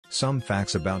Some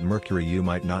facts about Mercury you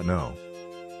might not know.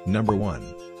 Number 1.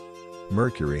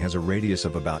 Mercury has a radius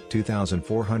of about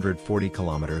 2,440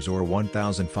 kilometers or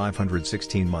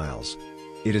 1,516 miles.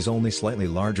 It is only slightly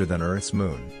larger than Earth's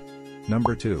moon.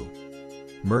 Number 2.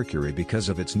 Mercury, because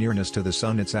of its nearness to the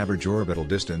Sun, its average orbital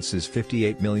distance is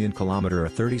 58 million km or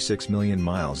 36 million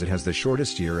miles. It has the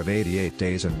shortest year of 88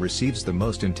 days and receives the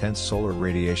most intense solar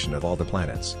radiation of all the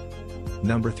planets.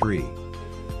 Number 3.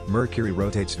 Mercury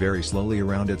rotates very slowly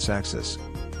around its axis.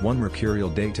 One mercurial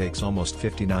day takes almost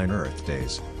 59 Earth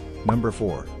days. Number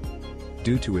 4.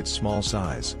 Due to its small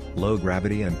size, low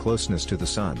gravity and closeness to the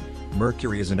Sun,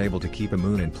 Mercury isn't able to keep a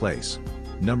moon in place.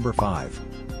 Number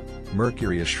 5.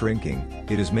 Mercury is shrinking.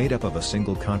 It is made up of a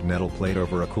single continental plate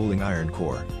over a cooling iron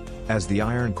core. As the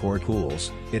iron core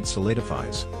cools, it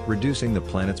solidifies, reducing the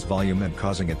planet's volume and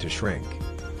causing it to shrink.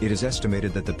 It is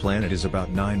estimated that the planet is about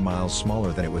 9 miles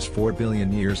smaller than it was 4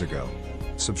 billion years ago.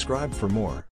 Subscribe for more.